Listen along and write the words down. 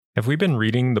Have we been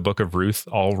reading the book of Ruth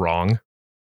all wrong?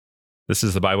 This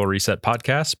is the Bible Reset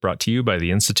podcast brought to you by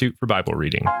the Institute for Bible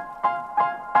Reading.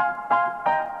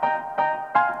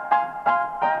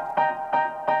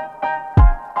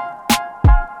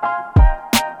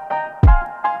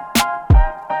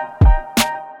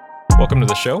 Welcome to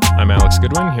the show. I'm Alex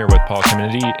Goodwin here with Paul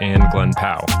Community and Glenn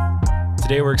Powell.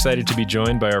 Today we're excited to be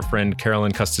joined by our friend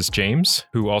Carolyn Custis James,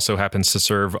 who also happens to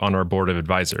serve on our board of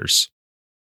advisors.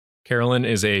 Carolyn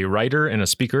is a writer and a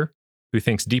speaker who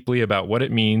thinks deeply about what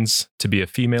it means to be a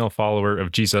female follower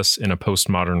of Jesus in a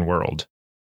postmodern world.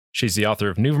 She's the author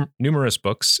of numerous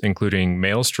books, including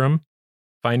Maelstrom,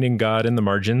 Finding God in the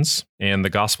Margins, and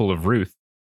The Gospel of Ruth,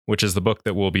 which is the book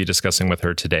that we'll be discussing with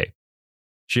her today.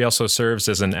 She also serves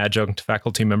as an adjunct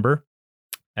faculty member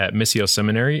at Missio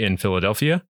Seminary in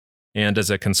Philadelphia and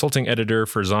as a consulting editor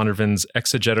for Zondervan's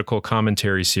exegetical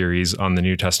commentary series on the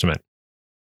New Testament.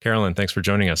 Carolyn, thanks for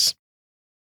joining us.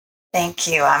 Thank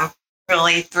you. I'm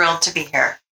really thrilled to be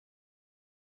here.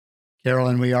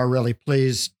 Carolyn, we are really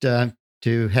pleased to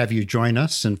have you join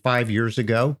us. And 5 years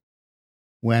ago,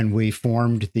 when we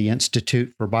formed the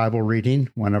Institute for Bible Reading,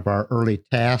 one of our early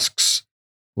tasks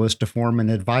was to form an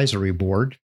advisory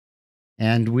board.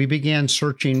 And we began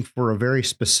searching for a very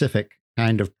specific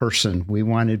kind of person. We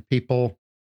wanted people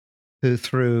who,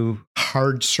 through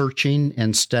hard searching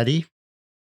and study,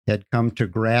 had come to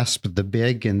grasp the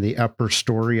big and the upper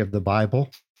story of the Bible,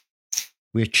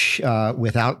 which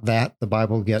without that, the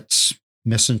Bible gets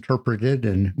misinterpreted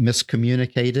and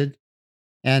miscommunicated.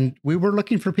 And we were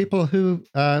looking for people who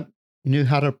knew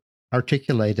how to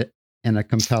articulate it in a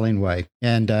compelling way.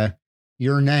 And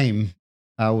your name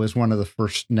was one of the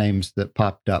first names that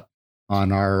popped up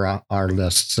on our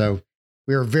list. So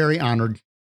we are very honored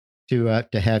to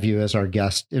have you as our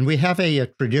guest. And we have a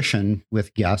tradition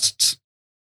with guests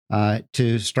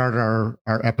to start our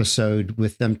episode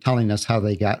with them telling us how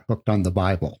they got hooked on the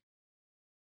Bible.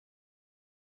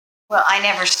 Well, I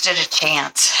never stood a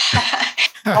chance.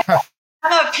 I'm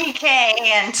a PK,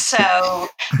 and so,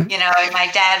 my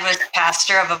dad was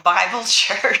pastor of a Bible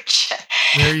church.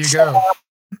 There you go.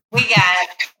 We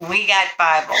got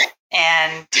Bible,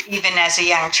 and even as a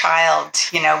young child,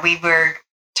 we were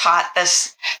taught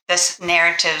this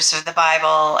narratives of the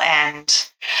Bible, and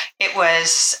it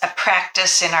was a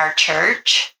practice in our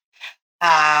church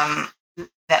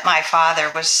that my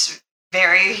father was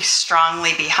very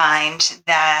strongly behind,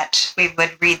 that we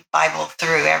would read the Bible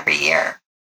through every year.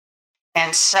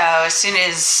 And so as soon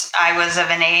as I was of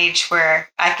an age where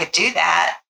I could do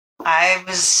that, I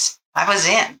was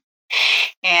in.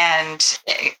 And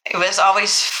it was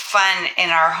always fun in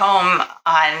our home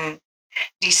on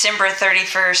December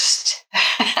 31st.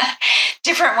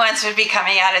 Different ones would be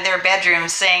coming out of their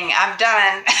bedrooms saying, "I'm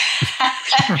done."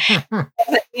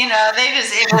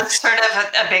 It was sort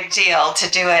of a big deal to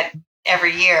do it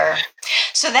every year.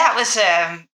 So that was,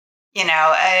 I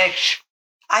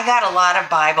got a lot of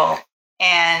Bible,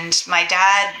 and my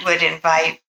dad would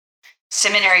invite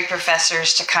seminary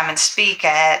professors to come and speak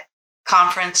at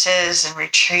conferences and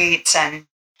retreats, and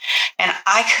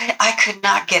I could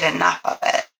not get enough of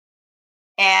it.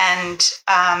 And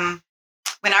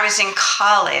when I was in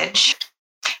college,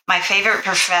 my favorite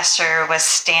professor was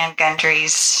Stan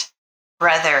Gundry's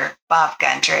brother, Bob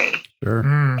Gundry. Sure.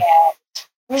 And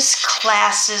his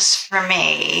classes for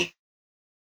me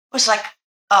was like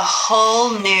a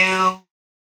whole new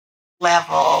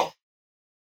level.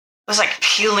 It was like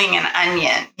peeling an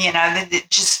onion,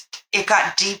 it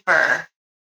got deeper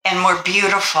and more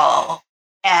beautiful.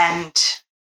 And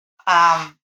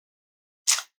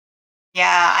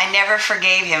I never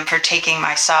forgave him for taking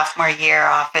my sophomore year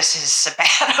off as his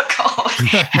sabbatical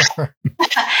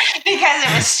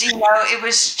because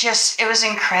it was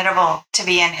incredible to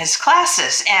be in his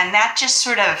classes. And that just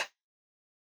sort of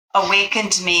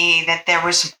awakened me that there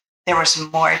was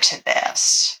more to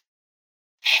this.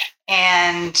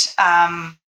 And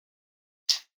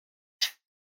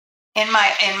in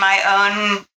my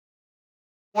own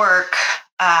work,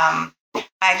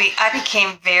 I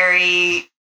became very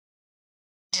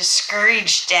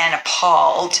discouraged and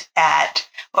appalled at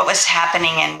what was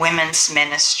happening in women's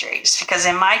ministries, because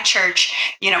in my church,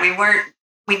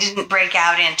 we didn't break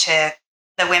out into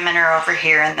the women are over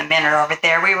here and the men are over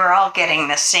there. We were all getting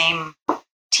the same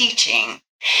teaching.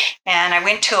 And I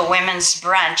went to a women's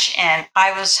brunch and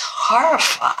I was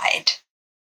horrified.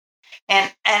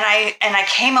 And I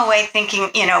came away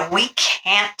thinking, we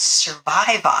can't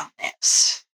survive on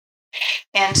this.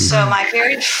 And so my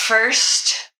very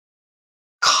first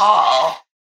call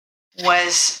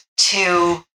was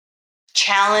to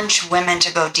challenge women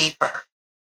to go deeper.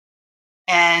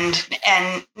 And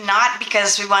not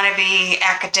because we want to be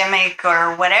academic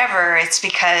or whatever. It's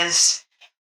because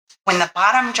when the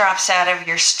bottom drops out of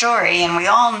your story, and we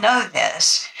all know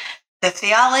this, the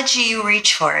theology you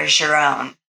reach for is your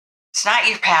own. It's not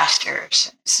your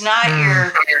pastor's. It's not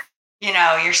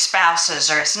your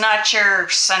spouse's, or it's not your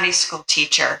Sunday school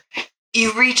teacher.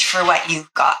 You reach for what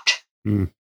you've got. And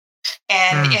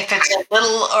if it's a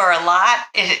little or a lot,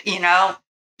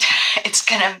 it's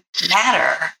going to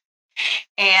matter.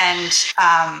 And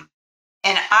I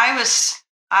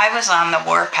was on the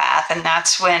warpath, and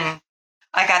that's when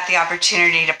I got the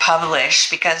opportunity to publish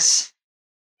because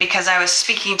I was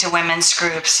speaking to women's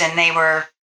groups, and I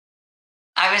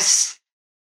was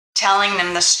telling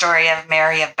them the story of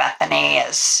Mary of Bethany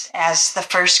as the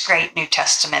first great New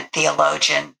Testament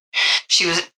theologian. She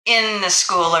was in the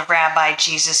school of Rabbi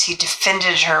Jesus. He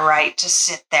defended her right to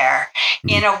sit there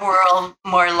in a world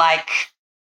more like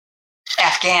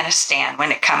Afghanistan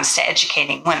when it comes to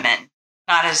educating women.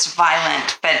 Not as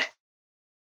violent, but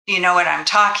you know what I'm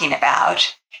talking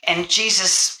about. And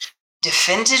Jesus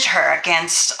defended her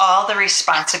against all the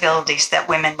responsibilities that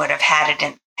women would have had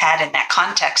in that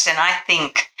context. And I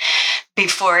think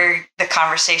before the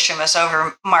conversation was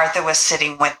over, Martha was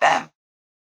sitting with them.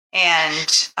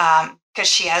 And because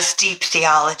she has deep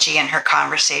theology in her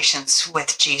conversations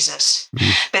with Jesus.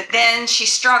 But then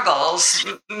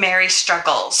Mary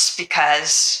struggles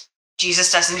because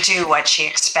Jesus doesn't do what she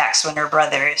expects when her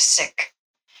brother is sick.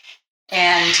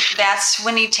 And that's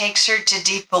when he takes her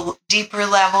to deeper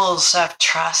levels of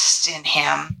trust in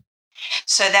him,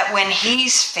 so that when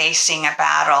he's facing a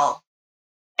battle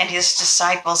and his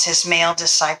male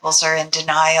disciples are in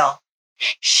denial,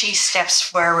 she steps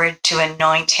forward to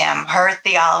anoint him. Her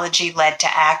theology led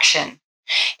to action.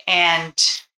 And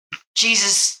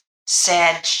Jesus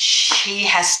said, "She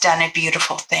has done a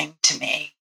beautiful thing to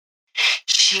me.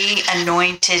 She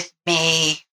anointed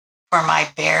me for my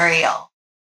burial,"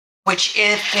 which,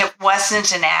 if it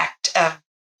wasn't an act of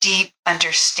deep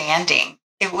understanding,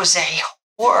 it was a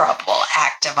horrible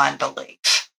act of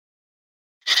unbelief.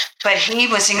 But he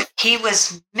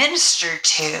was ministered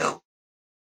to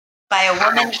by a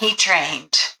woman he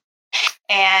trained.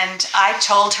 And I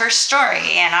told her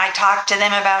story, and I talked to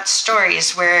them about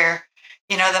stories where,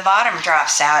 the bottom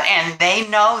drops out, and they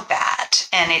know that.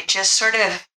 And it just sort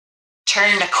of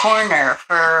turned a corner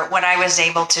for what I was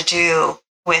able to do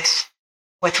with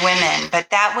women. But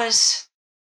that was,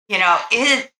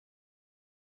 the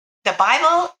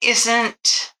Bible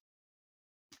isn't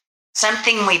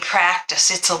something we practice.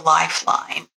 It's a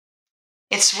lifeline.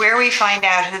 It's where we find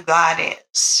out who God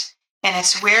is. And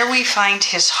it's where we find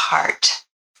his heart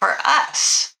for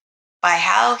us by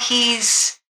how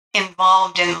he's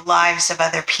involved in the lives of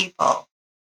other people.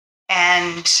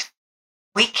 And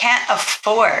we can't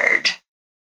afford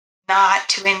not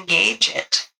to engage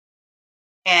it.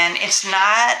 And it's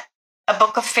not a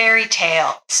book of fairy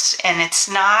tales, and it's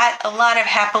not a lot of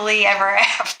happily ever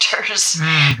afters.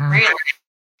 Really.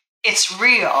 It's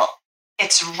real.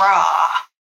 It's raw.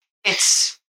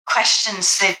 It's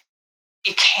questions that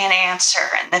you can't answer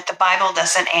and that the Bible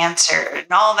doesn't answer,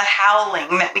 and all the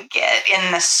howling that we get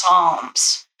in the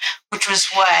Psalms, which was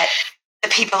what the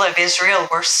people of Israel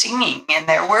were singing in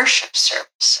their worship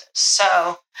services.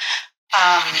 So,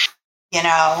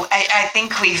 I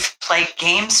think we've played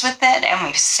games with it, and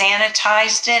we've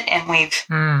sanitized it, and we've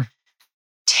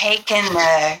taken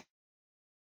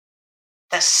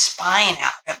the spine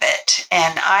out of it.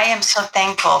 And I am so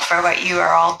thankful for what you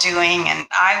are all doing. And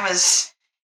I was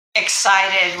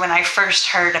excited when I first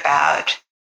heard about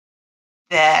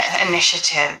the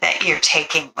initiative that you're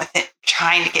taking with it,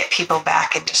 trying to get people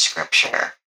back into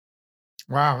scripture.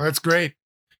 Wow, that's great.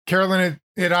 Carolyn,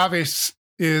 it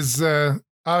is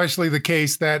obviously the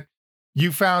case that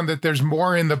you found that there's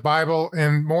more in the Bible,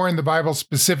 and more in the Bible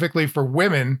specifically for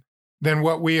women, than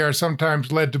what we are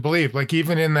sometimes led to believe. Like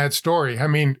even in that story, I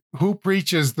mean, who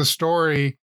preaches the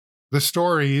stories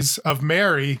of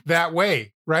Mary that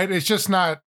way, right? It's just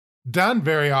not done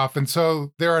very often.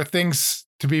 So there are things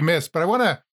to be missed. But I want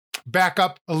to back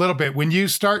up a little bit. When you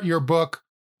start your book,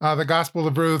 The Gospel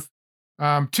of Ruth,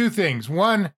 two things.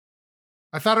 One,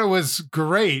 I thought it was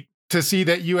great to see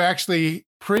that you actually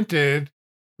printed,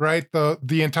 right,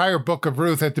 the entire book of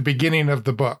Ruth at the beginning of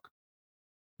the book,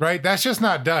 right? That's just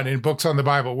not done in books on the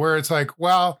Bible, where it's like,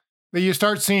 well, you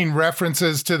start seeing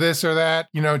references to this or that,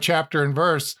 chapter and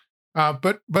verse,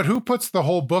 but who puts the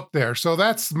whole book there? So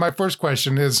that's my first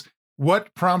question, is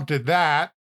what prompted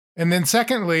that? And then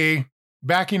secondly,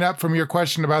 backing up from your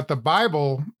question about the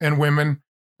Bible and women,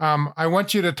 I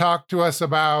want you to talk to us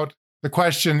about the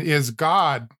question, is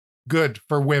God good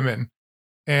for women?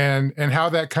 and how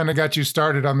that kind of got you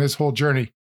started on this whole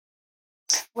journey.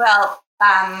 Well,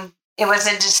 it was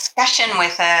a discussion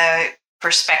with a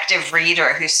prospective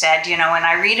reader who said, when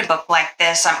I read a book like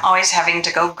this, I'm always having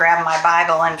to go grab my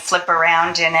Bible and flip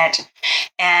around in it.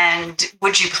 And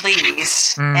would you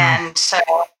please? And so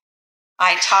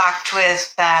I talked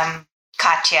with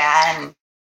Katya and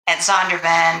at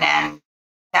Zondervan, and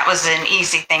that was an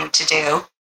easy thing to do.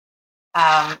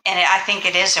 I think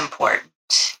it is important.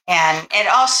 And it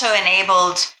also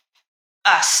enabled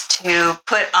us to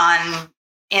put on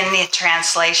in the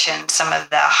translation some of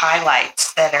the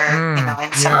highlights that are,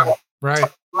 in some of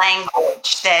the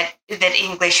language that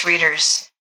English readers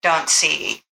don't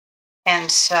see. And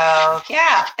so,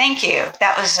 thank you.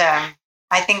 That was,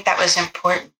 I think that was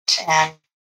important. And,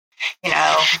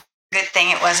 good thing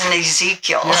it wasn't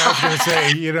Ezekiel. Yeah, I was going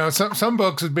to say, some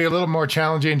books would be a little more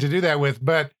challenging to do that with,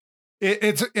 but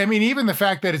it's, even the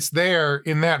fact that it's there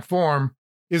in that form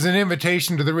is an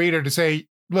invitation to the reader to say,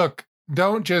 look,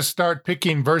 don't just start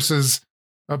picking verses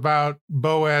about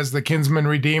Boaz, the kinsman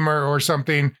redeemer or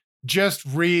something. Just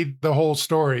read the whole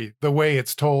story the way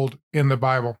it's told in the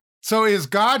Bible. So is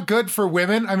God good for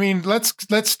women? Let's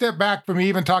step back from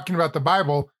even talking about the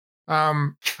Bible.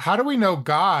 How do we know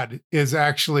God is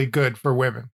actually good for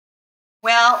women?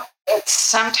 Well,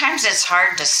 sometimes it's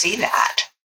hard to see that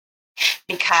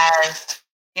because,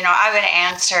 I would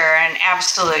answer an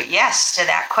absolute yes to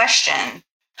that question.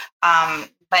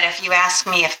 But if you ask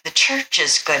me if the church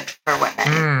is good for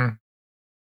women,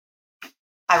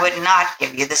 I would not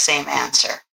give you the same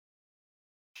answer.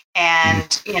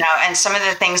 And, and some of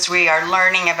the things we are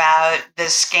learning about the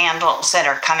scandals that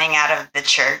are coming out of the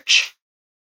church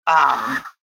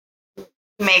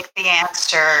make the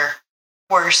answer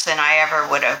worse than I ever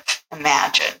would have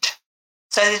imagined.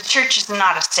 So the church is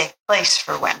not a safe place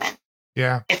for women.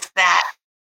 Yeah. It's that.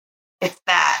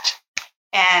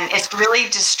 And it's really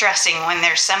distressing when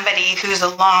there's somebody who's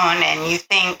alone and you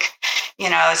think,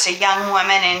 it's a young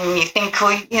woman and you think,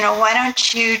 well, why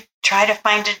don't you try to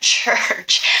find a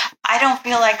church? I don't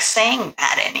feel like saying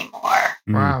that anymore.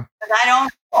 Wow. Because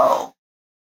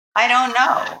I don't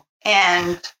know.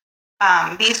 And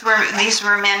these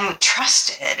were men we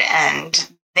trusted,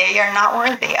 and they are not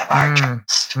worthy of our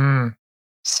trust.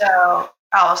 So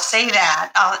I'll say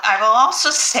that. I will also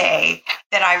say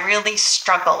that I really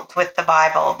struggled with the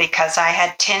Bible because I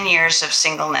had 10 years of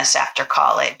singleness after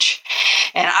college.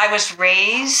 And I was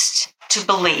raised to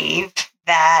believe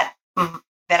that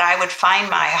I would find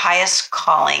my highest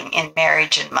calling in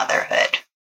marriage and motherhood.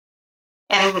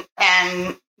 And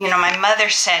my mother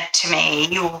said to me,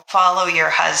 you will follow your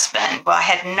husband. Well, I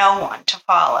had no one to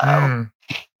follow.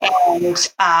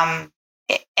 And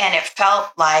it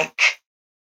felt like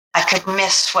I could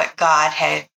miss what God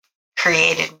had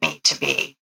created me to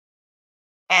be.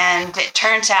 And it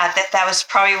turns out that was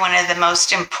probably one of the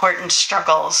most important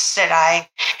struggles that I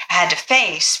had to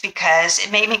face because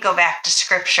it made me go back to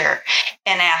Scripture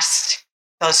and ask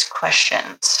those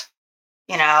questions.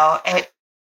 When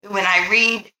I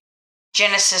read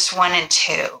Genesis 1 and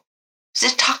 2, is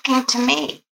it talking to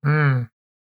me?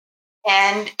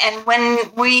 And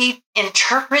when we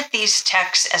interpret these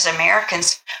texts as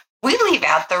Americans, we leave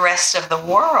out the rest of the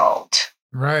world.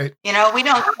 Right. We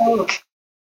don't think,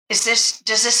 does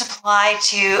this apply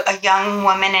to a young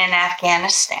woman in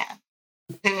Afghanistan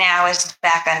who now is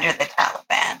back under the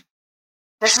Taliban?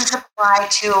 Does this apply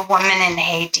to a woman in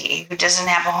Haiti who doesn't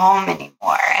have a home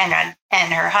anymore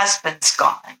and her husband's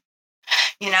gone?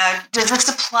 Does this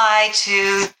apply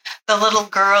to the little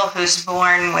girl who's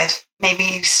born with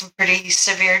maybe some pretty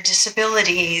severe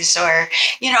disabilities or,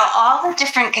 all the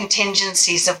different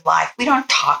contingencies of life? We don't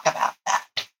talk about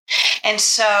that. And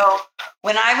so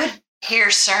when I would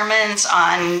hear sermons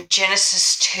on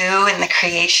Genesis 2 and the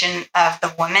creation of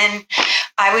the woman,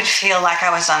 I would feel like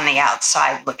I was on the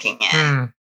outside looking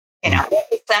in.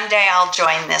 Someday I'll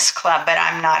join this club, but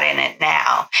I'm not in it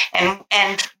now.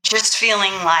 And just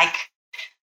feeling like,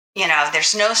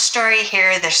 there's no story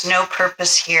here, there's no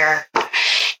purpose here.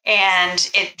 And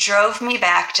it drove me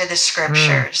back to the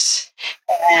Scriptures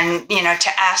and, to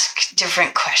ask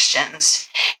different questions.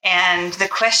 And the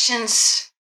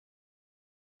questions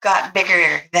got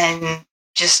bigger than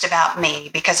just about me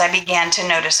because I began to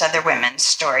notice other women's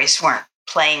stories weren't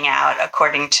playing out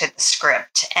according to the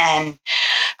script. And,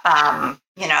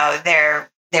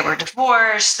 they were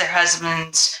divorced, their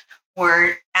husbands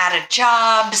were out of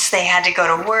jobs, they had to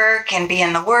go to work and be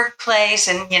in the workplace.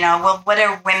 And, what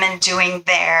are women doing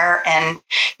there? And,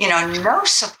 no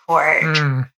support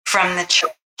from the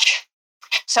church.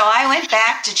 So I went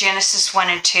back to Genesis 1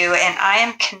 and 2, and I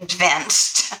am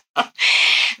convinced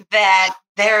that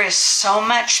there is so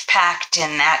much packed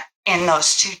in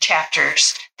those 2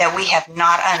 chapters that we have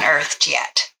not unearthed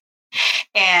yet.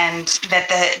 And that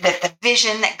the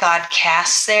vision that God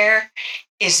casts there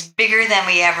is bigger than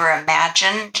we ever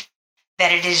imagined,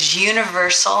 that it is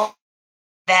universal,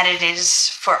 that it is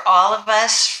for all of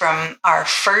us from our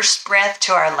first breath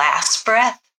to our last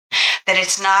breath, that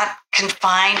it's not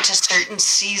confined to certain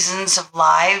seasons of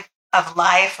life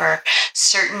or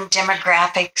certain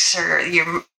demographics or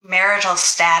your marital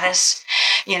status.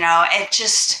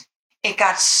 It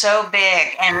got so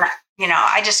big. And,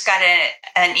 I just got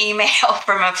an email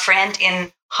from a friend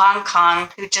in Hong Kong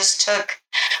who just took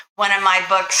one of my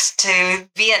books to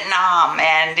Vietnam,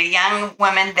 and a young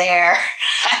woman there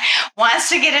wants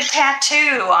to get a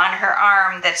tattoo on her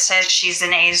arm that says she's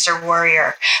an Azer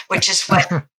warrior, which is what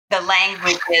the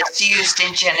language is used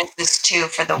in Genesis 2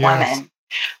 for the woman.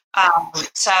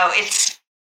 So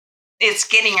it's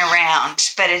getting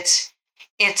around, but it's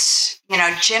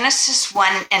Genesis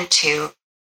 1 and 2,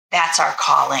 that's our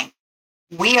calling.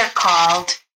 We are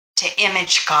called to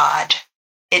image God.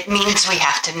 It means we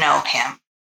have to know him,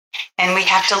 and we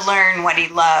have to learn what he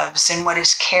loves and what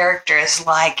his character is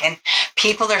like. And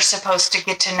people are supposed to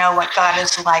get to know what God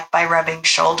is like by rubbing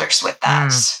shoulders with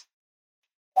us.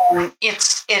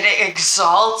 It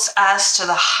exalts us to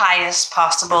the highest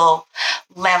possible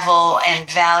level and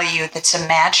value that's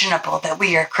imaginable, that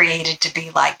we are created to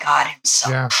be like God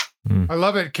himself. Yeah. I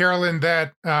love it, Carolyn,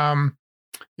 that,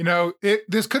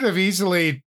 this could have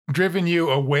easily driven you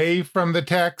away from the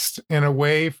text and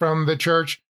away from the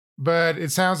church, but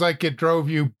it sounds like it drove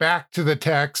you back to the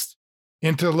text,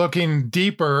 into looking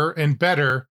deeper and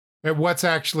better at what's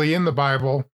actually in the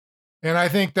Bible. And I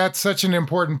think that's such an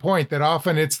important point, that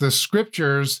often it's the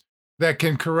scriptures that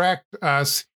can correct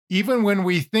us. Even when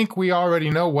we think we already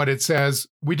know what it says,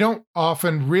 we don't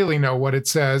often really know what it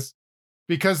says,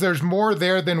 because there's more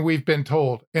there than we've been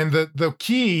told. And the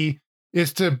key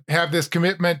is to have this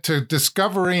commitment to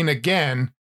discovering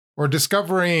again, or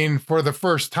discovering for the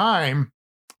first time,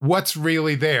 what's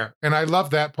really there. And I love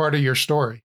that part of your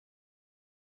story.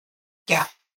 Yeah.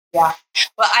 Well,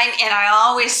 I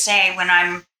always say when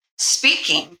I'm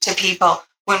speaking to people,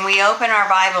 when we open our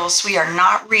Bibles, we are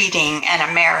not reading an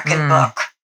American book.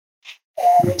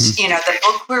 And, the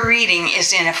book we're reading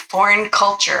is in a foreign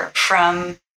culture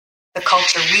from the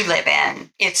culture we live in.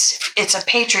 It's a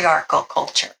patriarchal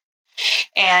culture.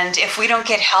 And if we don't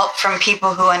get help from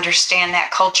people who understand that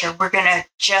culture, we're going to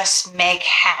just make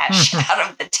hash out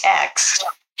of the text.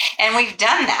 And we've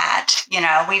done that.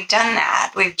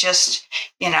 We've just,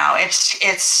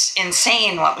 it's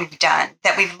insane what we've done,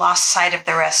 that we've lost sight of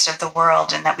the rest of the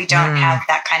world, and that we don't have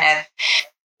that kind of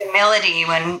humility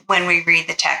when we read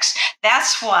the text.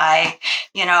 That's why,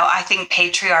 I think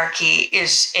patriarchy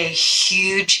is a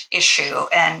huge issue.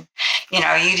 And, you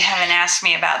haven't asked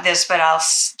me about this, but I'll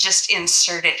just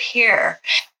insert it here,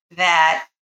 that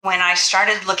when I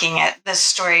started looking at the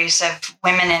stories of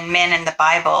women and men in the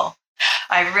Bible,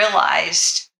 I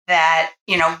realized that,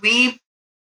 we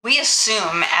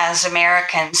assume as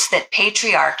Americans that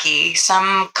patriarchy,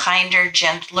 some kinder,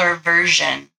 gentler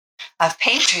version of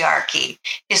patriarchy,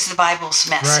 is the Bible's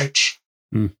message.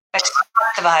 Right. But it's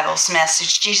not the Bible's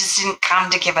message. Jesus didn't come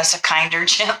to give us a kinder,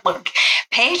 gentler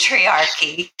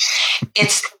patriarchy.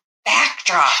 It's the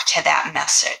backdrop to that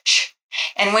message.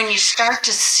 And when you start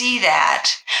to see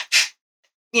that,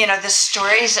 the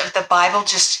stories of the Bible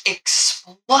just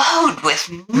explode with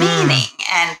meaning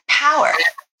and power.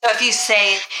 So if you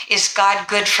say, is God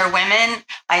good for women?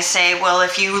 I say, well,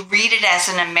 if you read it as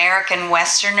an American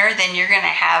Westerner, then you're going to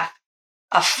have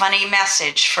a funny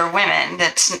message for women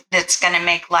that's going to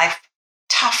make life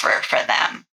tougher for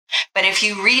them. But if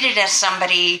you read it as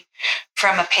somebody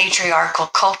from a patriarchal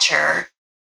culture,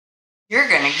 you're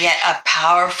going to get a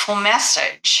powerful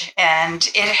message. And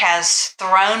it has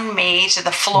thrown me to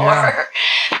the floor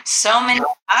so many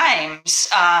times.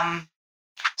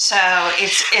 So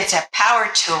it's a power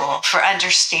tool for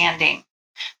understanding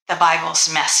the Bible's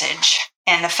message.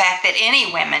 And the fact that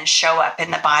any women show up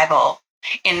in the Bible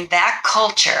in that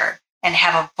culture and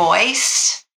have a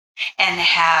voice and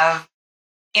have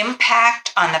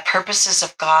impact on the purposes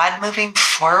of God moving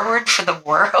forward for the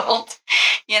world,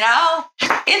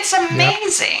 it's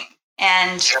amazing.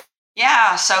 And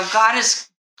so God is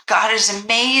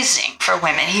amazing for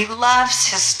women. He loves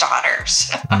his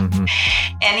daughters, and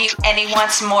he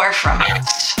wants more from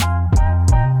us.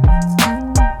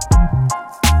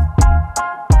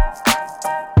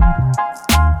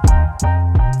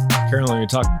 Carolyn, we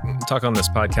talk on this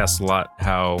podcast a lot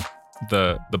how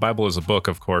the Bible is a book,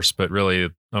 of course, but really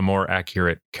a more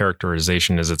accurate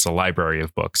characterization is it's a library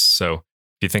of books. So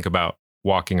if you think about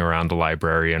walking around a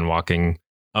library and walking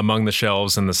among the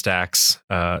shelves and the stacks,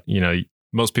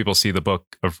 most people see the book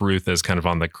of Ruth as kind of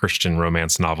on the Christian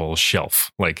romance novel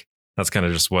shelf. Like that's kind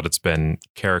of just what it's been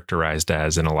characterized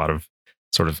as in a lot of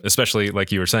sort of, especially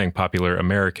like you were saying, popular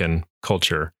American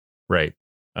culture, right?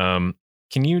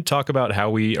 Can you talk about how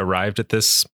we arrived at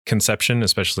this conception,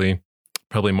 especially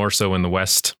probably more so in the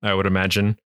West, I would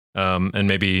imagine, and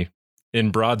maybe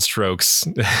in broad strokes,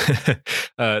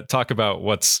 talk about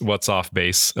what's off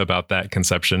base about that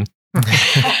conception.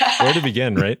 Where to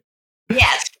begin, right?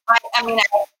 Yes. I mean,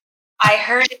 I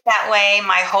heard it that way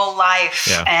my whole life.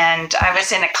 Yeah. And I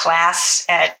was in a class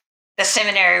at the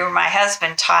seminary where my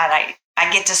husband taught.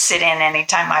 I get to sit in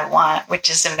anytime I want, which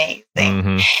is amazing.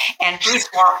 Mm-hmm. And Bruce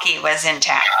Walke was in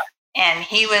town, and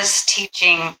he was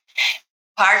teaching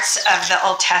parts of the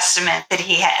Old Testament that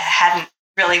he hadn't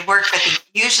really worked with.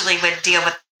 He usually would deal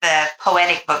with the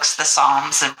poetic books, the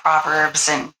Psalms and Proverbs.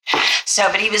 And so,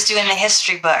 but he was doing the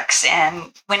history books.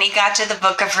 And when he got to the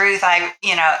book of Ruth, I,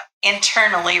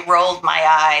 internally rolled my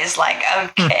eyes like,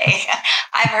 okay,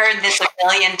 I've heard this a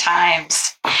million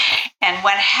times. And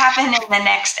what happened in the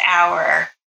next hour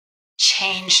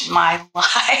changed my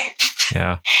life.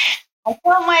 Yeah. I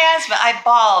told my husband, I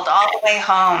bawled all the way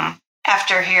home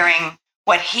after hearing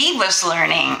what he was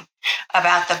learning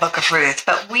about the book of Ruth.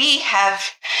 But we have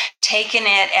taken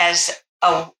it as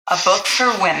a book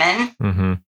for women.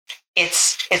 Mm-hmm.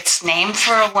 It's named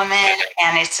for a woman,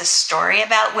 and it's a story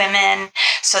about women.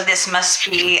 So this must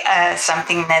be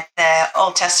something that the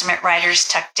Old Testament writers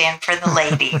tucked in for the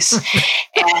ladies.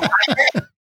 And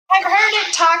I've heard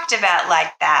it talked about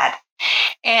like that.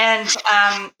 And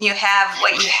what you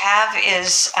have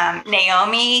is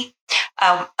Naomi,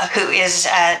 who is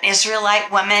an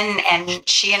Israelite woman, and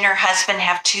she and her husband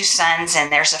have 2 sons,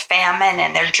 and there's a famine,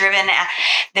 and they're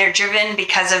driven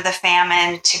because of the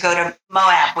famine to go to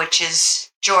Moab, which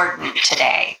is Jordan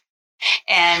today.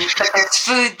 But there's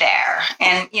food there,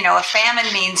 and a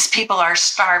famine means people are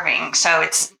starving, so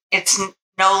it's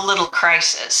no little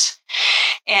crisis.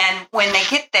 And when they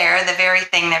get there, the very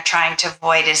thing they're trying to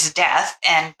avoid is death.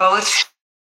 And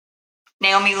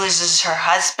Naomi loses her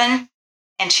husband,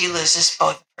 and she loses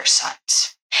both of her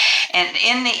sons. And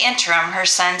in the interim, her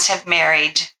sons have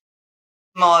married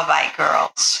Moabite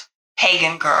girls,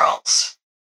 pagan girls.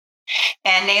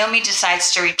 And Naomi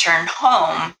decides to return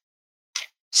home.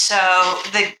 So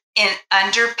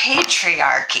under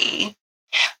patriarchy,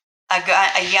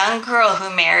 a young girl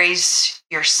who marries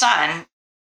your son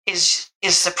is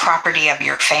the property of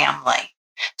your family.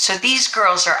 So these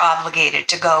girls are obligated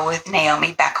to go with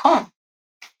Naomi back home.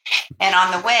 And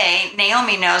on the way,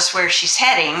 Naomi knows where she's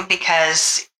heading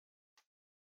because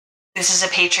this is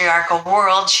a patriarchal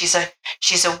world. She's a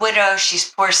widow.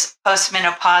 She's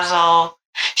postmenopausal.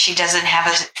 She doesn't have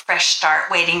a fresh start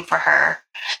waiting for her.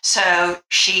 So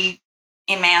she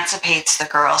emancipates the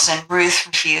girls, and Ruth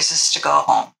refuses to go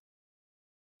home.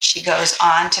 She goes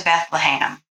on to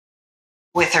Bethlehem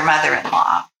with her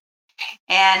mother-in-law.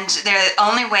 And the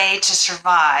only way to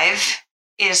survive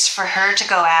is for her to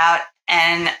go out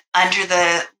and, under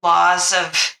the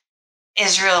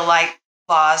Israelite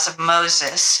laws of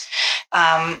Moses,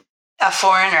 a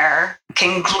foreigner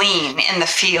can glean in the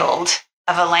field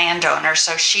of a landowner.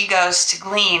 So she goes to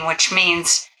glean, which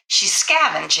means she's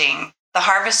scavenging. The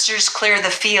harvesters clear the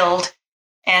field,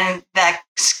 and the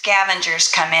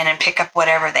scavengers come in and pick up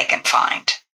whatever they can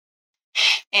find.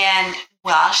 And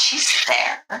while she's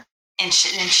there, and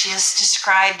she is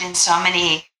described in so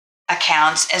many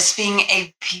accounts as being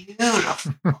a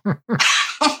beautiful,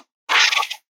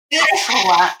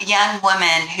 beautiful young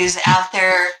woman who's out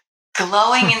there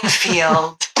glowing in the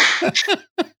field,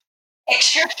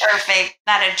 picture perfect,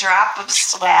 not a drop of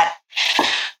sweat.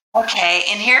 Okay,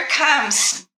 and here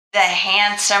comes the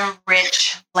handsome,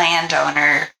 rich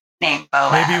landowner named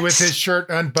Boaz. Maybe with his shirt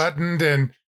unbuttoned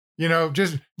and,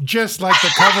 just like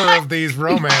the cover of these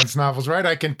romance novels, right?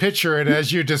 I can picture it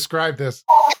as you describe this.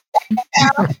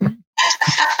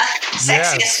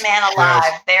 Sexiest man alive.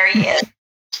 Yes. There he is.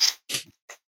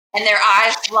 And their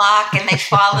eyes lock and they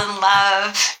fall in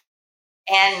love.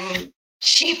 And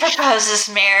she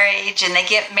proposes marriage, and they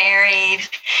get married,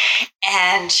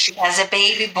 and she has a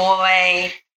baby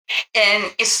boy.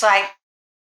 And it's like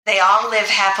they all live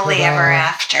happily ever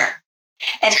after.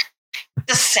 And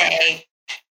to say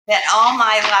that all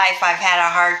my life I've had a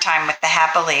hard time with the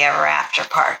happily ever after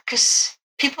part, because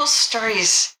people's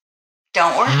stories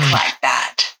don't work like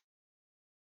that.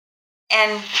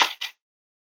 And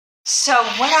so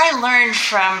what I learned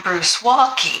from Bruce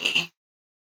Walke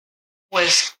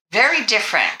was very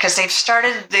different because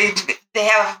they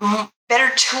have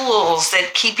better tools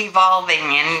that keep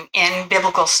evolving in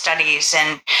biblical studies.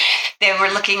 And they were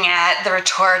looking at the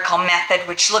rhetorical method,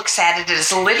 which looks at it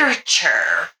as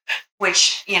literature,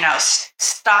 which,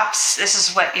 stops. This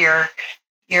is what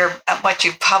what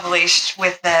you published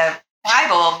with the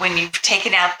Bible when you've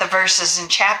taken out the verses and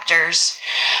chapters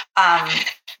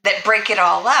that break it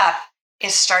all up.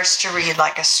 It starts to read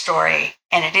like a story,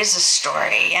 and it is a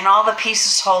story, and all the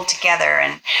pieces hold together.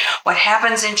 And what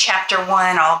happens in chapter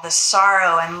 1, all the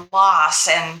sorrow and loss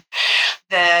and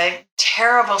the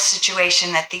terrible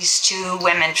situation that these two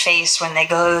women face when they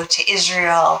go to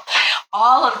Israel,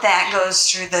 all of that goes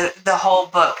through the whole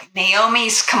book.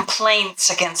 Naomi's complaints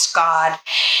against God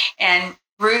and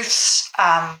Ruth's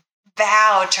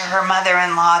vow to her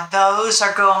mother-in-law, those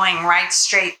are going right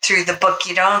straight through the book.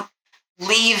 You don't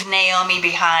leave Naomi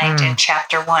behind in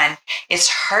chapter 1. It's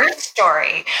her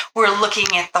story. We're looking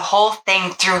at the whole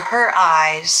thing through her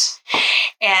eyes.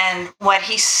 And what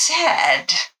he said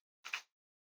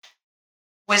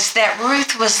was that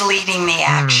Ruth was leading the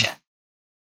action,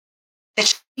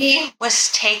 that she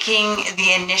was taking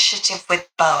the initiative with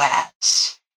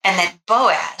Boaz, and that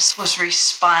Boaz was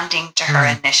responding to her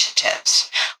initiatives.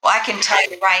 Well, I can tell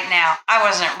you right now, I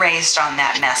wasn't raised on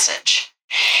that message.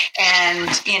 And,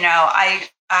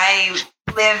 I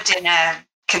lived in a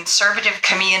conservative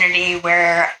community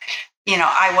where,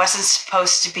 I wasn't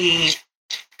supposed to be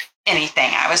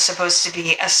anything. I was supposed to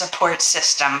be a support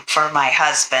system for my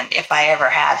husband if I ever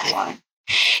had one.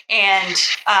 And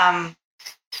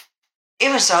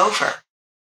it was over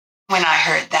when I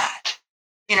heard that.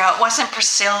 It wasn't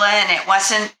Priscilla, and it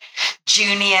wasn't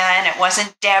Junia, and it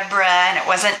wasn't Deborah, and it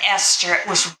wasn't Esther. It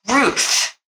was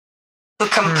Ruth, who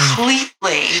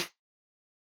completely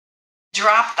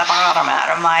dropped the bottom out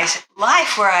of my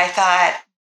life, where I thought,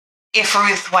 if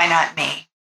Ruth, why not me?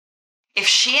 If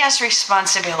she has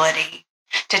responsibility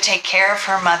to take care of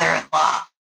her mother-in-law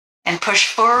and push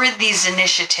forward these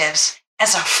initiatives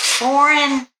as a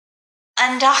foreign,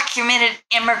 undocumented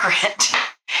immigrant,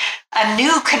 a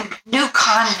new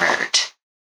convert,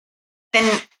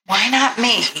 then why not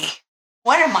me?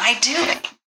 What am I doing?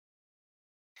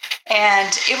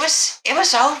 And it was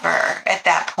over at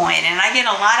that point. And I get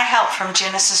a lot of help from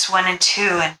Genesis 1 and 2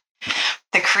 and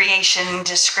the creation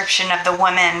description of the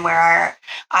woman, where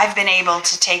I've been able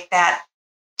to take that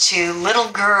to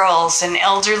little girls and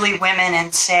elderly women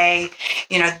and say,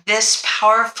 this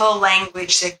powerful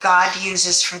language that God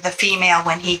uses for the female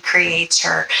when he creates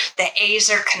her, the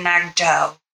Ezer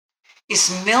Kenegdo,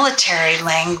 is military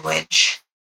language.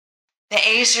 The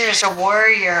Ezer is a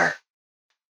warrior.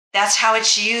 That's how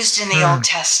it's used in the Old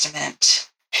Testament.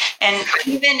 And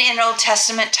even in Old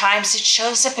Testament times, it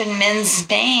shows up in men's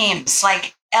names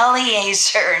like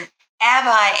Eliezer and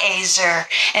Abiezer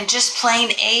and just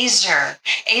plain Ezer.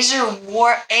 Ezer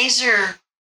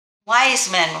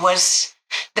Wiseman was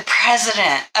the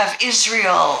president of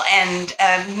Israel and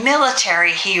a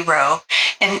military hero.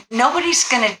 And nobody's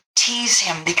going to tease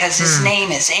him because his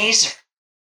name is Ezer.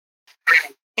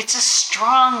 It's a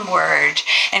strong word.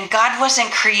 And God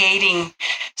wasn't creating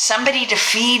somebody to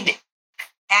feed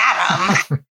Adam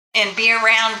and be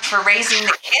around for raising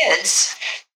the kids.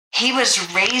 He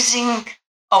was raising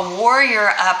a warrior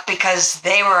up because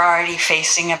they were already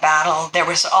facing a battle. There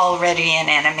was already an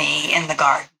enemy in the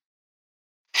garden.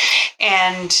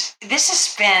 And this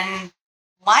has been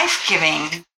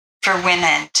life-giving for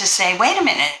women to say, wait a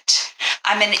minute,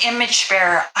 I'm an image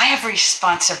bearer. I have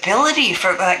responsibility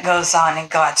for what goes on in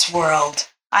God's world.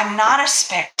 I'm not a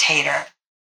spectator.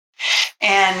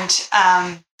 And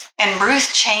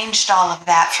Ruth changed all of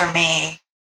that for me.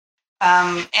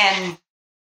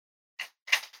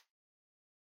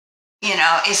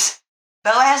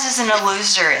 Boaz isn't a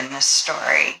loser in this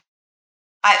story.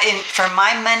 For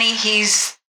my money,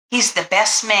 he's the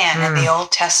best man in the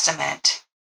Old Testament.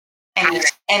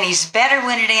 And he's better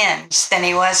when it ends than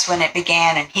he was when it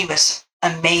began. And he was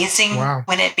amazing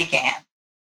when it began.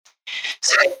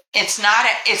 So it's not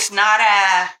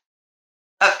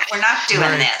we're not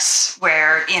doing this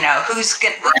where, who's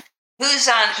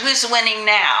winning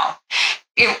now.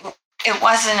 It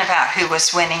wasn't about who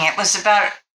was winning. It was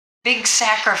about big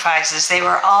sacrifices they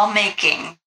were all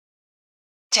making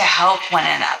to help one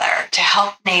another, to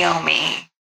help Naomi.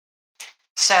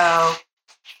 So,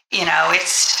 we've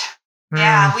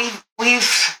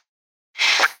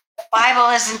the Bible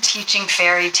isn't teaching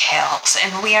fairy tales,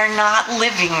 and we are not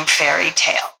living fairy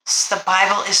tales. The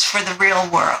Bible is for the real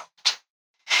world.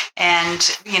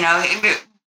 And,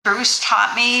 Bruce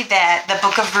taught me that the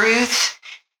book of Ruth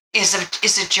is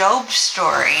a Job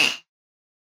story.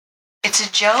 It's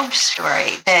a Job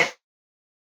story that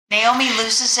Naomi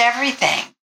loses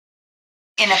everything.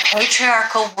 In a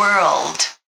patriarchal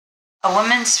world, a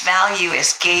woman's value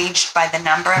is gauged by the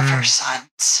number of her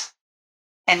sons,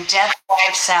 and death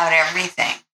wipes out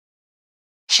everything.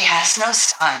 She has no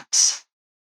sons.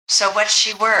 So what's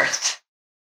she worth?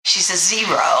 She's a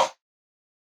zero.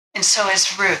 And so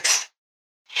is Ruth.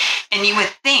 And you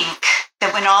would think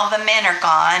that when all the men are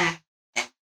gone,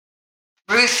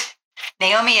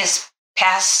 Naomi is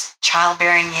past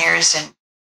childbearing years, and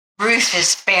Ruth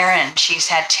is barren. She's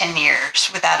had 10 years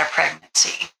without a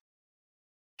pregnancy.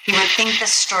 You would think the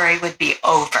story would be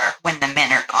over when the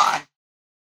men are gone.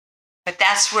 But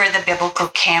that's where the biblical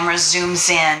camera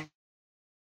zooms in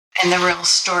and the real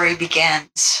story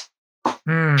begins.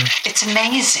 It's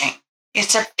amazing.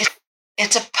 It's a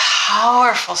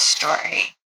powerful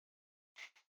story.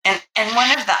 And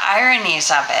one of the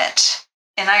ironies of it,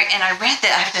 and I read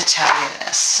that, I have to tell you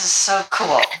this is so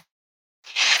cool.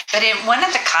 But in one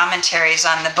of the commentaries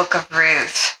on the book of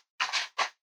Ruth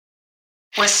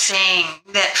was saying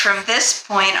that from this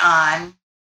point on,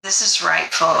 this is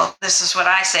rightful. This is what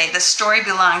I say. The story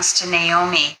belongs to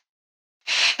Naomi.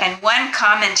 And one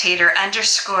commentator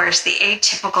underscores the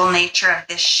atypical nature of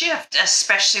this shift,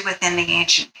 especially within the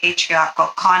ancient patriarchal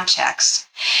context.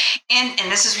 And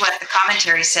this is what the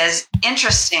commentary says.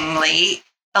 Interestingly,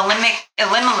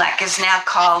 Elimelech is now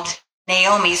called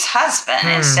Naomi's husband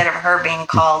instead of her being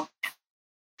called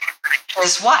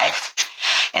his wife.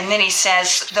 And then he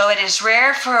says, though it is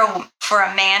rare for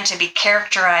a man to be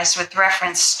characterized with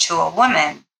reference to a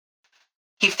woman,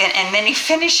 and then he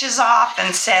finishes off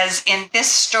and says, in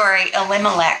this story,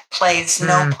 Elimelech plays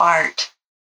no part.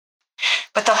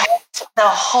 But the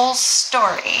whole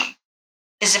story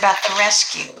is about the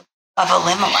rescue of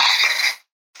Elimelech,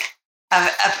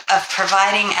 of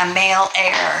providing a male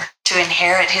heir to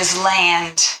inherit his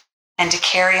land and to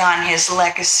carry on his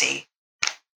legacy.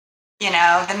 You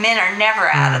know, the men are never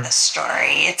out of the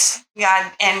story. It's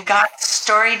God, and God's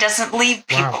story doesn't leave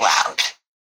people out.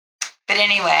 But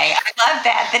anyway, I love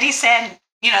that he said,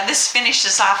 you know, this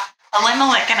finishes off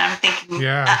Elimelech, and I'm thinking,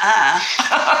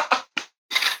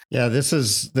 Yeah, this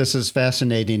is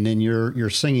fascinating, and you're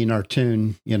singing our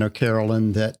tune, you know,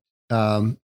 Carolyn, that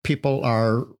people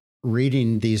are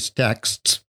reading these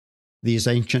texts, these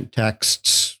ancient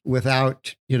texts,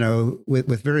 without, you know,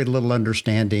 with very little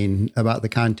understanding about the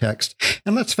context.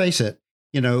 And let's face it,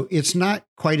 you know, it's not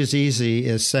quite as easy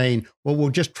as saying, well,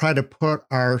 we'll just try to put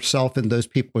ourselves in those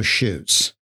people's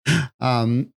shoes.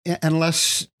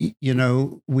 Unless, you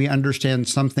know, we understand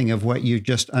something of what you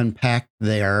just unpacked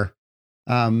there,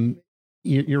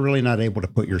 you're really not able to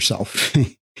put yourself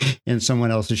in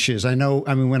someone else's shoes. I know,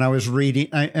 I mean, when I was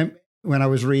reading, you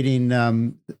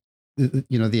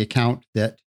know, the account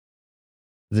that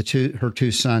her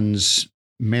two sons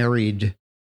married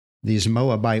these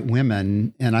Moabite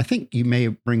women, and I think you may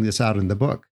bring this out in the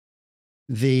book,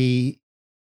 the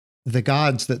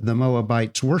gods that the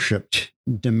Moabites worshipped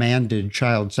demanded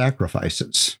child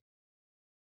sacrifices.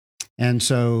 And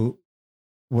so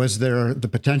was there the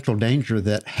potential danger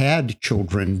that had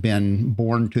children been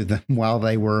born to them while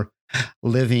they were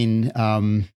living,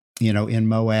 you know, in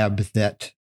Moab,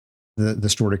 that the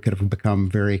story could have become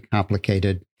very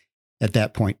complicated at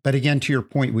that point. But again, to your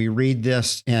point, we read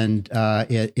this, and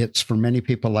it's for many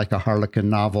people like a Harlequin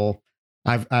novel.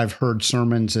 I've heard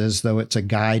sermons as though it's a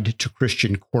guide to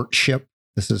Christian courtship.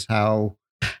 This is how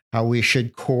we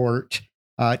should court.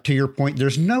 To your point,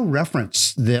 there's no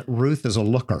reference that Ruth is a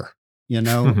looker. You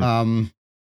know,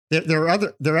 there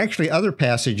are actually other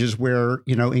passages where,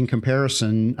 you know, in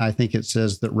comparison, I think it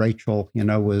says that Rachel, you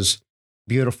know, was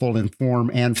beautiful in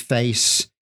form and face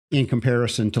in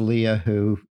comparison to Leah,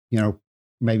 who, you know,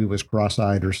 maybe was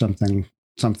cross-eyed or something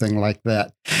like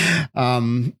that.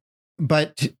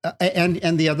 But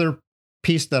the other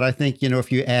piece that I think, you know,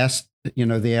 if you ask, you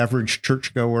know, the average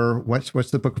churchgoer,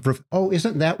 what's the book of Ruth? Oh,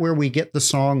 isn't that where we get the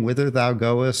song, "Whither thou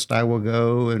goest, I will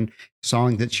go," and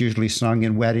song that's usually sung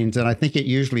in weddings? And I think it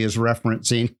usually is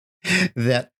referencing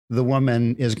that the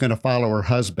woman is going to follow her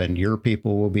husband. Your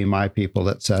people will be my people,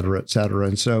 et cetera, et cetera.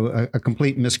 And so a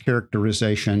complete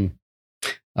mischaracterization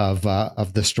of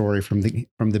the story from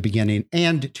the beginning.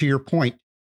 And to your point,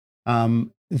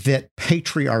 that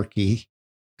patriarchy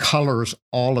colors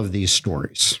all of these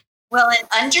stories. Well,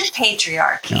 under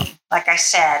patriarchy, like I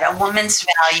said, a woman's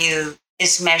value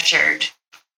is measured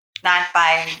not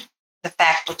by the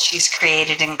fact that she's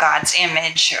created in God's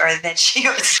image or that she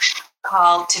was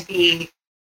called to be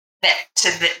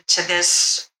to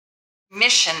this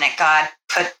mission that God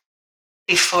put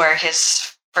before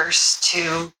his first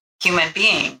two human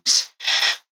beings,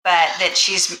 but that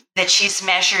she's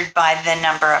measured by the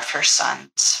number of her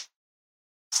sons.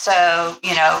 So,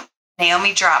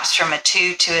 Naomi drops from a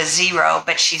 2 to a 0,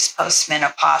 but she's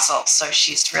postmenopausal. So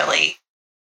she's really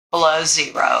below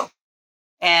 0.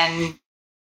 And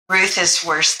Ruth is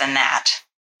worse than that.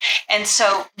 And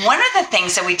so one of the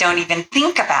things that we don't even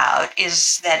think about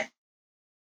is that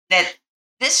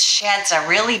this sheds a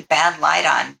really bad light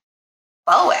on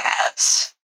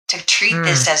Boaz to treat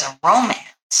this as a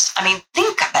romance. I mean,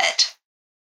 think of it.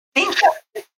 Think of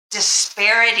the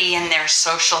disparity in their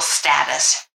social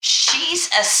status. She's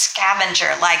a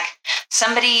scavenger, like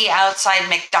somebody outside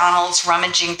McDonald's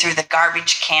rummaging through the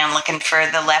garbage can looking for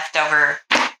the leftover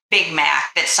Big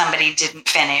Mac that somebody didn't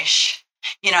finish.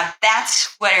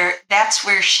 That's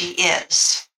where she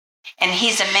is. And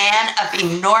he's a man of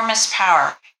enormous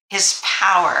power. His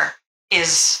power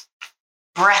is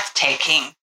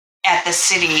breathtaking at the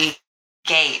city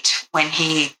gate when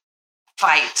he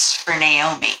fights for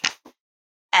Naomi.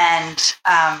 And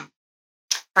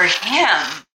for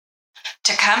him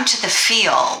to come to the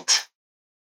field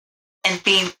and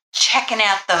be checking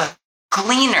out the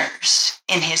gleaners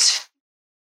in his,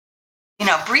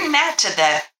 bring that to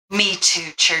the Me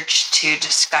Too, Church Too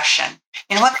discussion.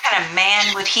 What kind of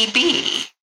man would he be?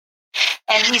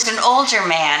 And he's an older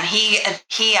man. He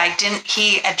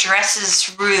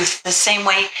addresses Ruth the same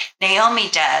way Naomi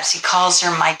does. He calls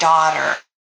her my daughter.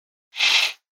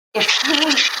 If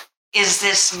he is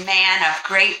this man of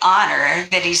great honor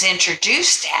that he's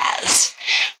introduced as,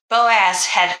 Boaz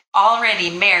had already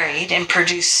married and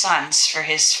produced sons for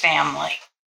his family.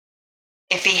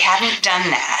 If he hadn't done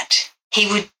that, he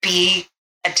would be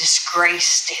a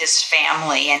disgrace to his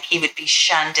family and he would be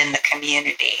shunned in the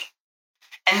community.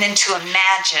 And then to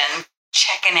imagine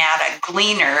checking out a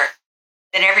gleaner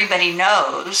that everybody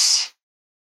knows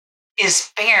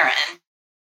is barren,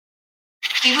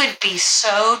 he would be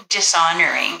so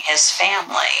dishonoring his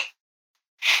family.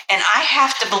 And I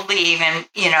have to believe, and,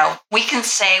 we can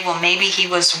say, well, maybe he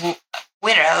was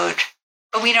widowed,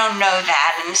 but we don't know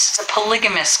that. And this is a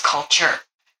polygamous culture.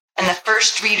 And the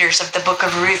first readers of the book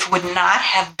of Ruth would not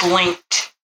have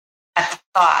blinked at the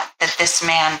thought that this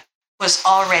man was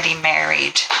already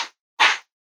married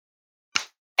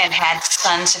and had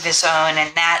sons of his own.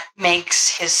 And that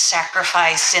makes his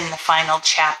sacrifice in the final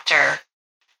chapter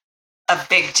a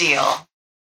big deal,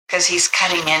 because he's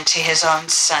cutting into his own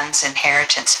son's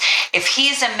inheritance. If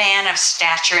he's a man of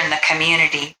stature in the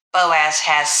community, Boaz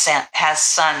has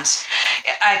sons.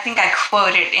 I think I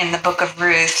quoted in the book of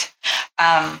Ruth,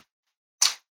 a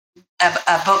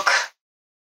book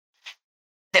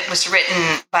that was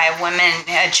written by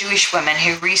a Jewish woman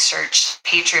who researched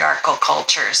patriarchal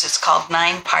cultures. It's called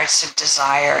 9 Parts of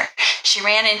Desire. She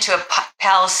ran into a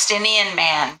Palestinian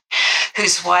man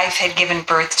whose wife had given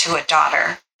birth to a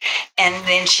daughter, and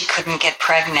then she couldn't get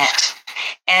pregnant.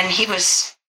 And he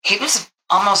was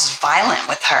almost violent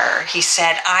with her. He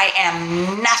said, "I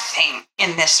am nothing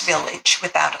in this village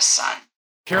without a son."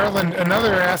 Carolyn,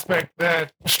 another aspect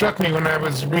that struck me when I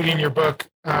was reading your book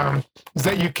is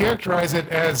that you characterize it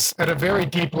as, at a very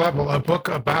deep level, a book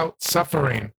about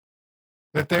suffering,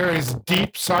 that there is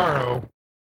deep sorrow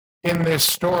in this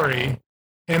story.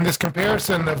 And this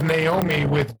comparison of Naomi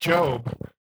with Job,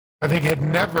 I think, had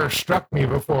never struck me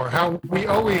before. How we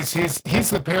always, he's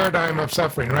the paradigm of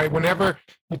suffering, right? Whenever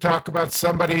you talk about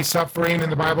somebody suffering in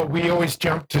the Bible, we always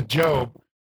jump to Job.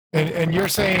 And you're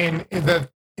saying that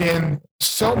in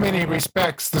so many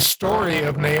respects, the story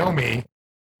of Naomi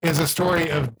is a story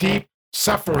of deep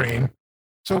suffering.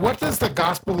 So what does the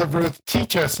Gospel of Ruth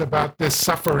teach us about this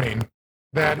suffering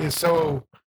that is so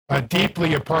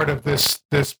deeply a part of this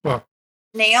book?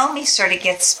 Naomi sort of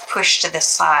gets pushed to the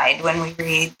side when we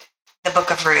read the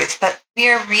book of Ruth, but we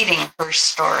are reading her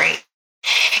story.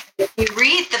 If you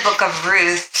read the book of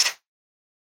Ruth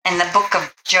and the book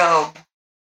of Job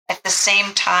at the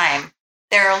same time,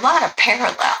 there are a lot of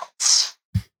parallels.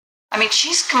 I mean,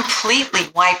 she's completely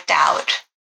wiped out.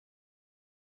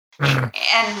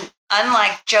 And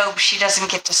unlike Job, she doesn't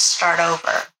get to start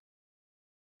over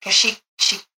because she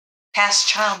passed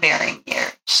childbearing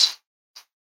years.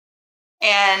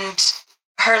 And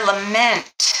her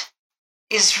lament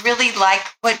is really like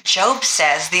what Job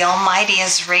says: the Almighty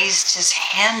has raised his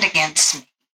hand against me.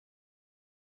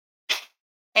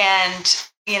 And,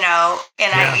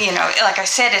 like I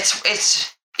said,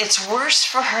 it's worse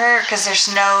for her because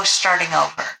there's no starting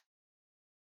over.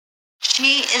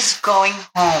 She is going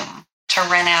home to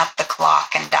run out the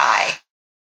clock and die.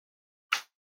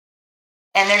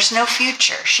 And there's no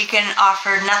future. She can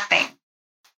offer nothing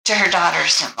to her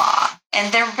daughters-in-law.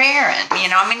 And they're barren,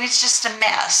 it's just a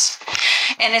mess.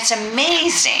 And it's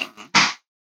amazing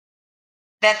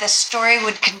that the story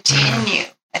would continue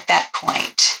at that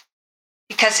point.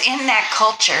 Because in that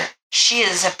culture, she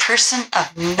is a person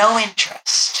of no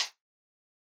interest.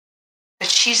 But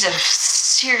she's of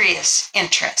serious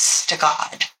interest to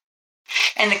God.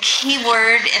 And the key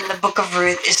word in the book of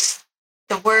Ruth is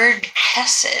the word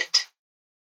hesed.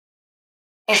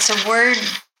 It's a word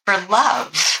for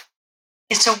love.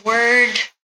 It's a word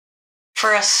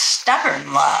for a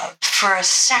stubborn love, for a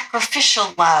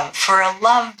sacrificial love, for a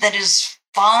love that is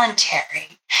voluntary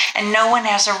and no one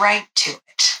has a right to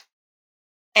it.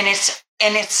 And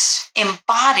it's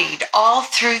embodied all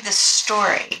through the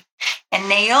story. And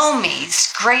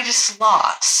Naomi's greatest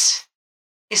loss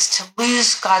is to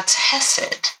lose God's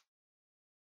hesed.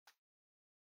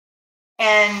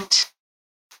 And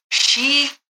she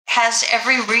has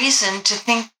every reason to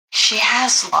think she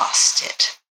has lost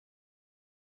it.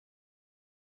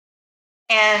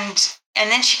 And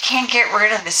then she can't get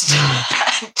rid of this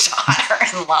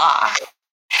daughter-in-law.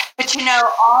 But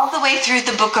all the way through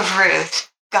the book of Ruth,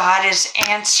 God is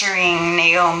answering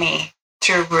Naomi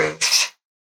through Ruth.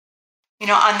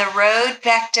 On the road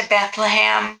back to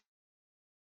Bethlehem,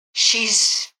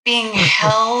 she's being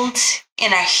held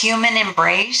in a human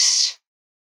embrace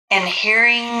and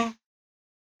hearing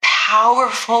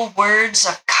powerful words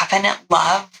of covenant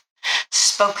love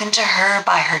spoken to her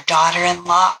by her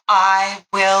daughter-in-law. I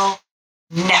will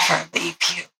never leave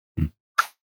you.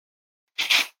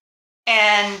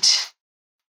 And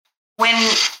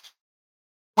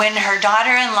when her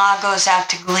daughter-in-law goes out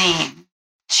to glean,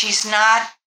 she's not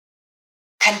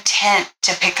content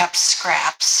to pick up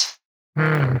scraps.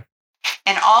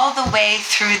 And all the way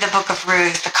through the book of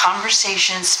Ruth, the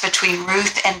conversations between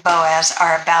Ruth and Boaz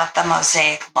are about the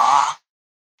Mosaic law.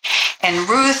 And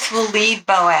Ruth will lead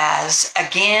Boaz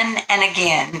again and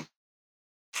again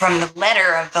from the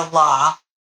letter of the law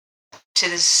to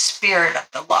the spirit of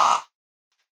the law.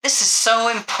 This is so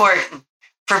important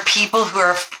for people who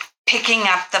are picking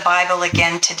up the Bible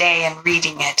again today and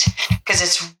reading it, because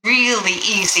it's really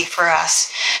easy for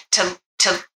us to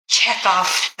check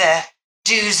off the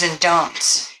do's and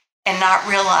don'ts and not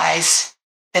realize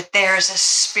that there's a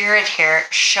spirit here.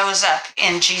 It shows up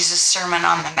in Jesus' Sermon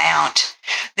on the Mount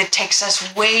that takes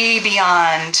us way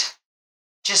beyond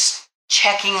just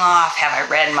checking off, have I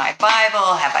read my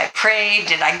Bible? Have I prayed?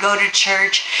 Did I go to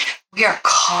church? We are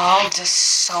called to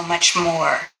so much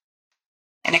more.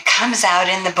 And it comes out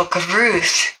in the book of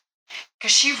Ruth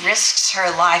because she risks her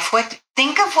life.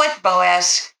 Think of what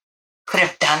Boaz could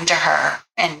have done to her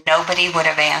and nobody would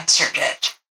have answered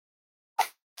it.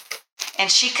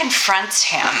 And she confronts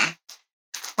him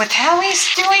with how he's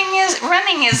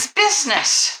running his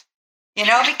business.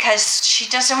 Because she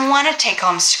doesn't want to take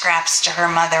home scraps to her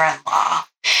mother-in-law.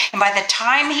 And by the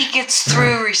time he gets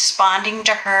through responding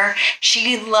to her,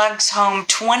 she lugs home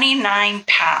 29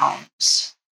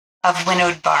 pounds of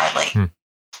winnowed barley.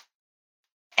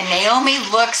 And Naomi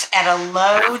looks at a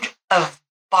load of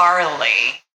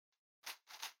barley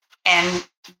and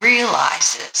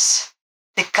realizes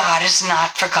that God has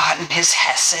not forgotten his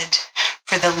hesed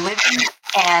for the living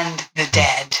and the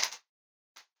dead.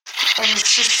 And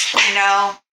it's just,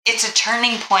 it's a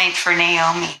turning point for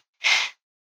Naomi,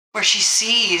 where she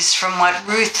sees from what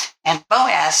Ruth and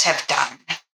Boaz have done,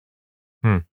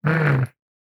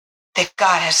 that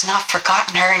God has not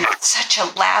forgotten her. And it's such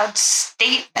a loud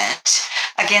statement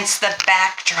against the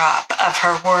backdrop of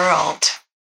her world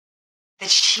that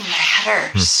she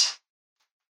matters.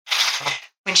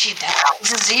 When she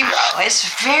dials a zero,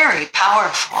 it's very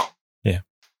powerful.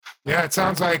 Yeah, it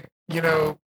sounds like,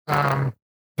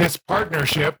 this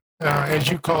partnership, as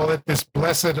you call it, this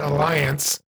blessed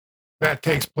alliance that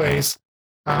takes place,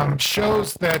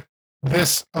 shows that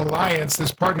this alliance,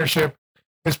 this partnership,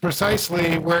 is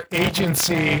precisely where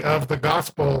agency of the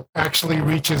gospel actually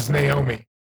reaches Naomi,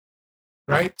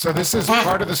 right? So this is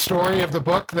part of the story of the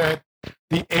book, that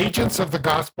the agents of the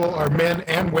gospel are men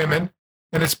and women,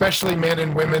 and especially men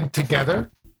and women together.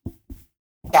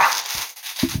 Yeah,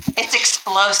 it's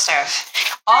explosive.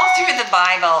 All through the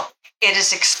Bible, it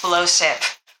is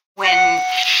explosive when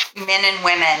men and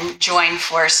women join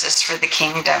forces for the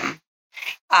kingdom.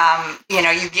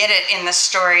 You get it in the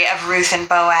story of Ruth and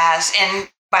Boaz. And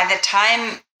by the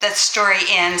time the story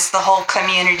ends, the whole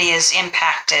community is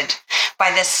impacted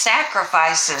by the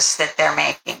sacrifices that they're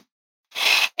making.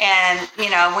 And,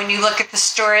 when you look at the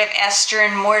story of Esther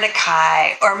and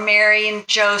Mordecai, or Mary and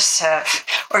Joseph,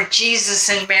 or Jesus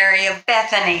and Mary of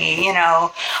Bethany,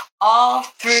 all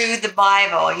through the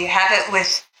Bible, you have it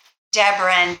with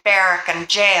Deborah and Barak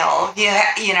and Jael,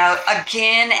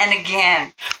 again and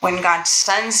again, when God's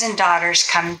sons and daughters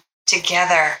come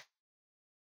together,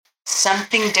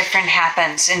 something different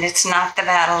happens, and it's not the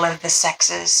battle of the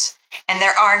sexes, and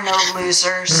there are no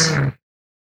losers.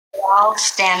 walls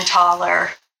stand taller.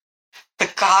 The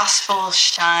gospel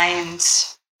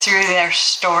shines through their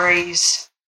stories.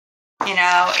 You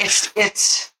know,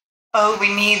 it's oh,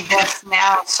 we need this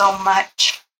now so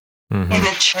much in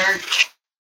the church,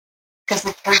 because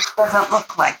the church doesn't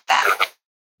look like that.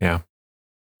 Yeah.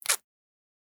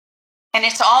 And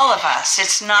it's all of us.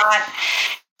 It's not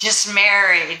just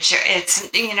marriage. It's,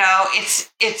 you know,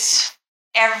 it's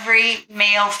every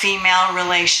male-female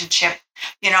relationship.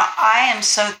 You know, I am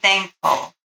so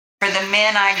thankful for the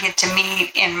men I get to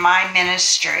meet in my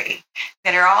ministry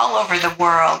that are all over the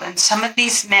world. And some of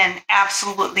these men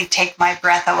absolutely take my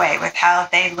breath away with how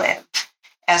they live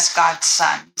as God's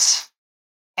sons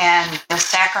and the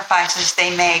sacrifices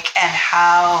they make and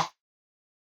how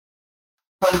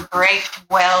they break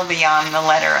well beyond the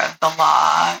letter of the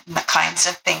law and the kinds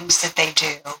of things that they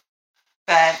do.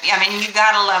 But I mean, you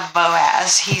gotta love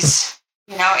Boaz. He's,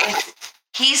 you know,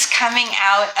 he's coming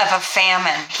out of a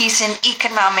famine. He's in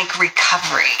economic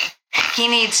recovery. He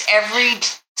needs every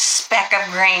speck of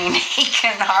grain he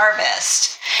can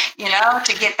harvest, you know,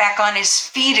 to get back on his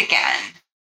feet again.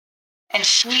 And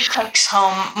she takes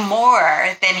home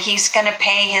more than he's going to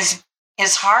pay his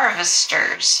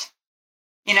harvesters.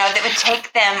 You know, that would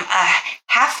take them a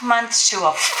half month to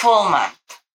a full month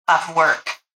of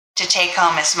work to take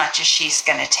home as much as she's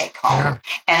going to take home. Yeah.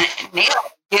 And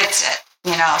Naomi gets it,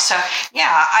 you know. So,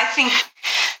 yeah, I think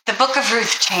the book of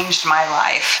Ruth changed my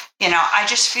life. You know, I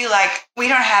just feel like we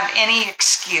don't have any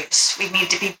excuse. We need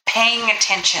to be paying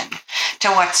attention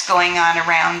to what's going on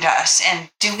around us and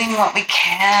doing what we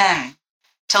can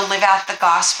to live out the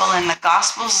gospel. And the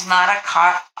gospel is not a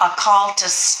call to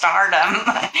stardom.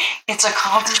 It's a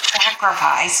call to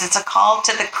sacrifice. It's a call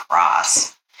to the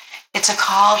cross. It's a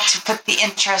call to put the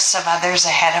interests of others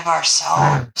ahead of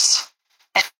ourselves.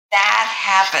 And that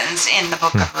happens in the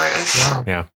book of Ruth.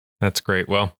 Yeah, that's great.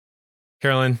 Well,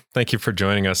 Carolyn, thank you for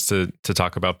joining us to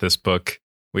talk about this book.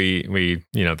 We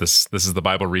you know, this is the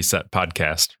Bible Reset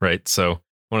podcast, right? So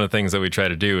one of the things that we try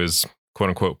to do is, quote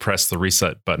unquote, press the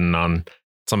reset button on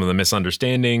some of the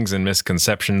misunderstandings and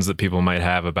misconceptions that people might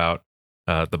have about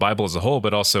the Bible as a whole,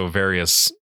 but also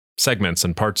various segments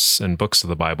and parts and books of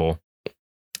the Bible.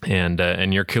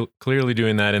 And you're clearly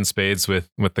doing that in spades with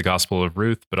the Gospel of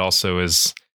Ruth, but also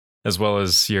as well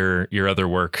as your other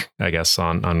work, I guess,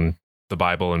 on the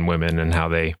Bible and women and how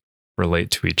they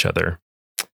relate to each other.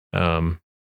 So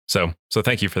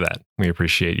thank you for that. We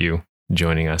appreciate you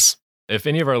joining us. If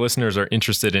any of our listeners are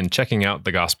interested in checking out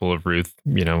the Gospel of Ruth,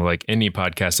 you know, like any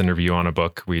podcast interview on a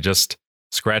book, we just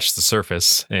scratched the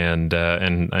surface. And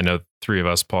I know three of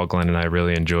us, Paul, Glenn, and I,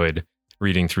 really enjoyed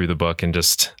reading through the book and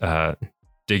just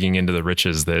digging into the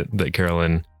riches that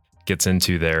Carolyn gets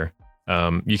into there.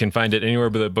 You can find it anywhere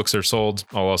the books are sold.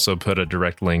 I'll also put a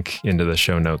direct link into the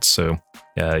show notes, so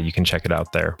you can check it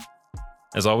out there.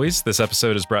 As always, this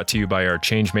episode is brought to you by our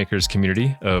Changemakers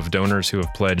community of donors who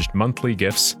have pledged monthly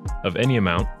gifts of any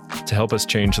amount to help us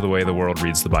change the way the world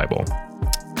reads the Bible.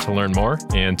 To learn more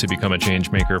and to become a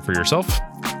changemaker for yourself,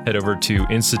 head over to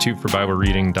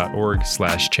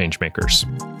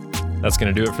instituteforbiblereading.org/changemakers. That's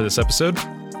going to do it for this episode.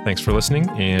 Thanks for listening,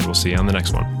 and we'll see you on the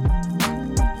next one.